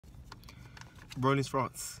Rollins,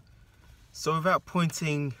 France. So without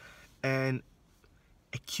pointing an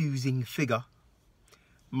accusing figure,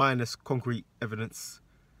 minus concrete evidence,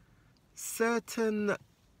 certain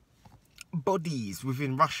bodies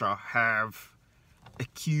within Russia have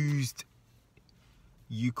accused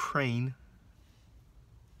Ukraine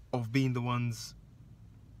of being the ones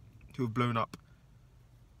who have blown up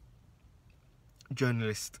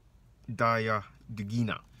journalist Darya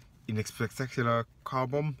Dugina in a spectacular car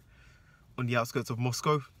bomb on the outskirts of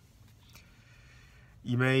Moscow.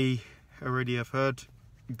 You may already have heard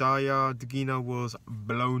Darya Dugina was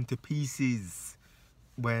blown to pieces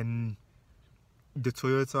when the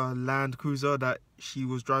Toyota Land Cruiser that she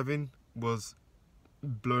was driving was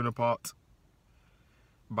blown apart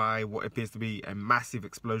by what appears to be a massive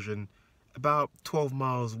explosion about 12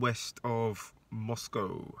 miles west of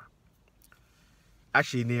Moscow.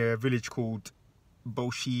 Actually near a village called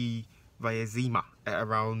Bolshiye Vyazemy at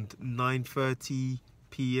around 9:30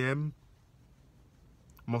 p.m.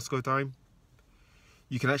 Moscow time.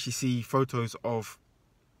 You can actually see photos of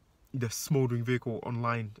the smouldering vehicle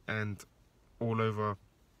online and all over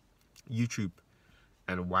YouTube.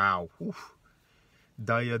 And wow, oof,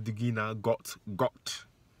 Darya Dugina got,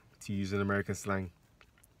 to use an American slang.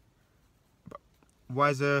 But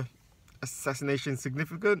why is a assassination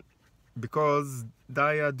significant? Because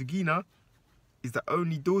Darya Dugina is the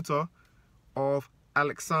only daughter of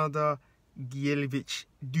Alexander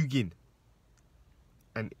Dugin.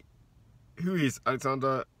 And who is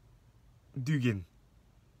Alexander Dugin?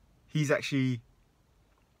 He's actually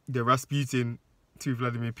the Rasputin to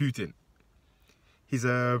Vladimir Putin. He's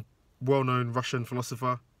a well-known Russian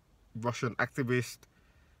philosopher, Russian activist,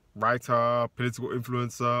 writer, political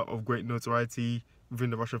influencer of great notoriety within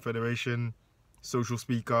the Russian Federation, social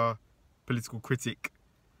speaker, political critic,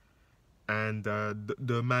 and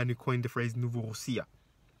the man who coined the phrase Nouveau Russia.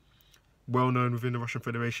 Well known within the Russian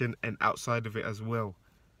Federation and outside of it as well.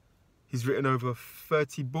 He's written over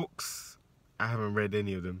 30 books. I haven't read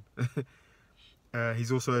any of them.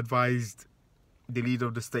 He's also advised the leader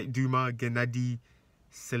of the State Duma, Gennady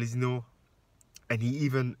Seleznyov, and he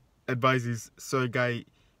even advises Sergei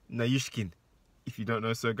Nayushkin. If you don't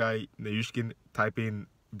know Sergei Nayushkin, type in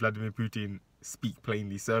Vladimir Putin, speak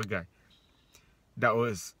plainly Sergei. That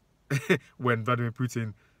was when Vladimir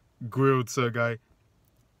Putin grilled Sergei,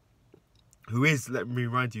 who is, let me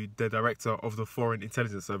remind you, the director of the Foreign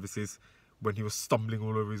Intelligence Services, when he was stumbling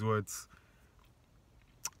all over his words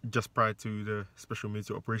just prior to the Special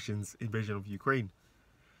Military Operations invasion of Ukraine.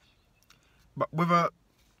 But whether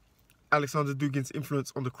Alexander Dugin's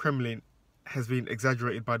influence on the Kremlin has been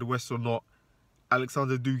exaggerated by the West or not,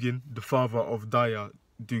 Alexander Dugin, the father of Darya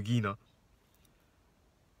Dugina,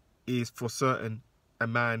 is for certain a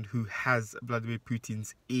man who has Vladimir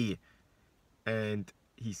Putin's ear, and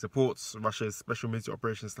he supports Russia's special military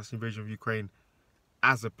operations / invasion of Ukraine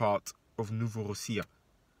as a part of Nouveau Russia.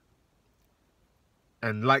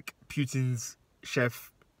 And like Putin's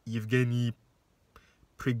chef Yevgeny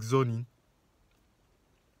Prigozhin,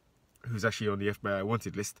 who's actually on the FBI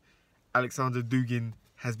wanted list, Alexander Dugin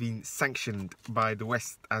has been sanctioned by the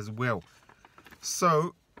West as well.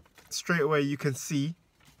 So straight away you can see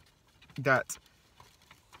that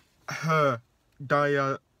her,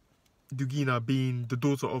 Darya Dugina, being the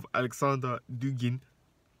daughter of Alexander Dugin,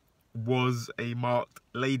 was a marked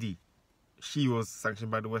lady. She was sanctioned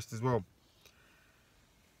by the West as well.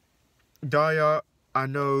 Darya, I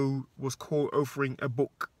know, was co-authoring a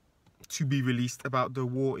book to be released about the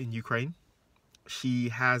war in Ukraine. She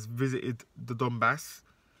has visited the Donbass.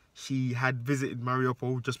 She had visited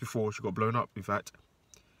Mariupol just before she got blown up, in fact.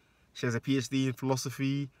 She has a PhD in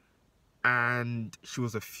philosophy, and she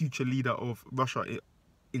was a future leader of Russia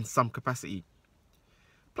in some capacity.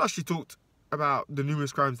 Plus, she talked about the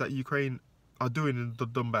numerous crimes that Ukraine are doing in the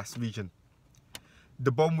Donbass region.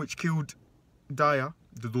 The bomb which killed Darya,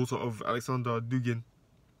 the daughter of Alexander Dugin,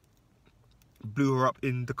 blew her up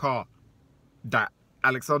in the car that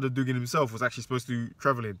Alexander Dugin himself was actually supposed to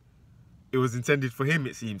travel in. It was intended for him,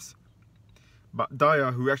 it seems. But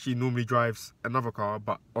Darya, who actually normally drives another car,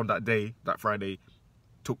 but on that day, that Friday,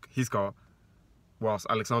 took his car, whilst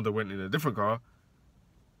Alexander went in a different car,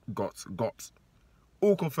 got.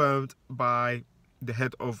 All confirmed by the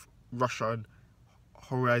head of Russian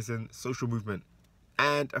Horizon Social Movement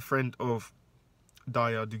and a friend of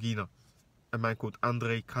Darya Dugina, a man called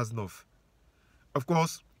Andrei Kaznov. Of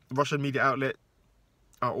course, Russian media outlet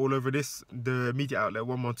are all over this. The media outlet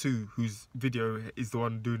 112, whose video is the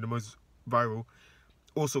one doing the most viral,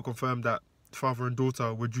 also confirmed that father and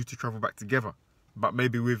daughter were due to travel back together. But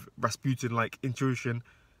maybe with Rasputin-like intuition,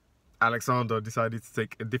 Alexander decided to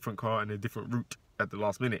take a different car and a different route at the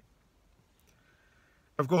last minute.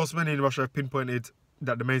 Of course, many in Russia have pinpointed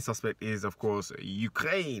that the main suspect is, of course,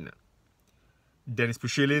 Ukraine. Denis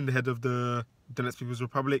Pushilin, the head of the Donetsk People's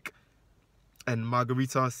Republic, and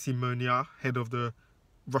Margarita Simonyan, head of the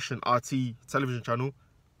Russian RT television channel,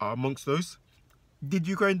 are amongst those. Did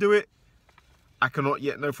Ukraine do it? I cannot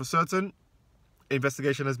yet know for certain.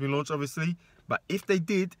 Investigation has been launched, obviously. But if they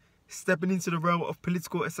did, stepping into the realm of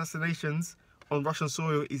political assassinations on Russian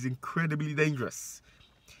soil is incredibly dangerous.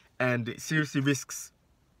 And it seriously risks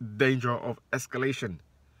danger of escalation.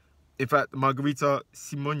 In fact, Margarita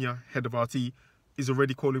Simonyan, head of RT, is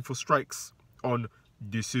already calling for strikes on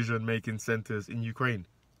decision-making centers in Ukraine.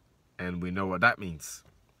 And we know what that means.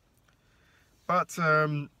 But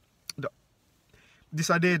this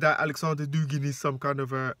idea that Alexander Dugin is some kind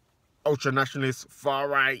of a ultra-nationalist,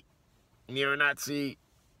 far-right, neo-Nazi,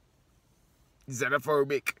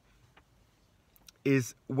 xenophobic,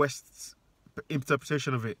 is West's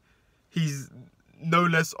interpretation of it. He's no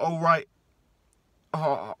less alt-right,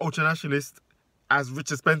 ultra-nationalist as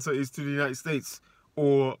Richard Spencer is to the United States,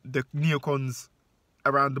 or the neocons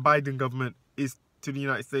around the Biden government is to the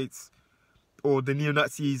United States, or the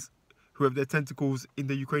neo-Nazis who have their tentacles in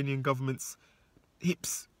the Ukrainian government's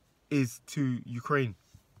hips is to Ukraine.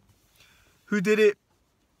 Who did it?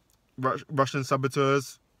 Russian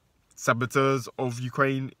saboteurs of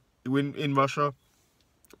Ukraine in Russia,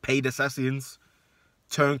 paid assassins,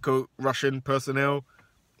 turncoat Russian personnel,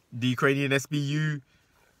 the Ukrainian SBU,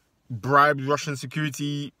 bribed Russian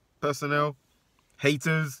security personnel,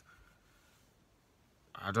 haters.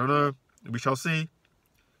 I don't know. We shall see.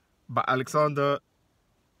 But Alexander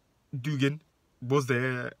Dugin was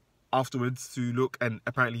there afterwards to look, and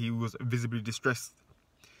apparently he was visibly distressed.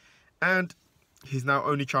 And his now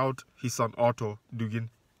only child, his son Artur Dugin,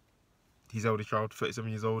 his eldest child, 37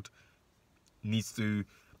 years old, needs to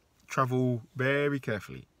travel very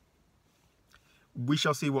carefully. We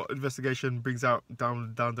shall see what investigation brings out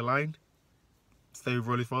down the line. Stay with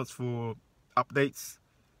Rolling France for updates.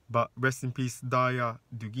 But rest in peace, Darya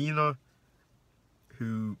Dugina,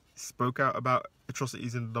 who spoke out about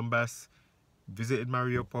atrocities in the Donbass, visited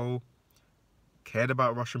Mariupol, cared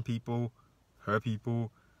about Russian people, her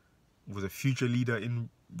people, was a future leader in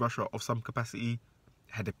Russia of some capacity,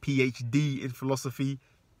 had a PhD in philosophy,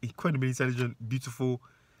 incredibly intelligent, beautiful,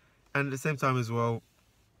 and at the same time as well,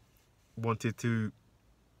 wanted to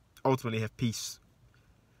ultimately have peace.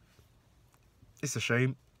 It's a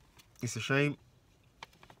shame. It's a shame.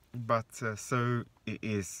 But so it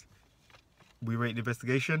is. We rate the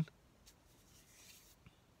investigation.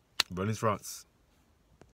 Rolling France.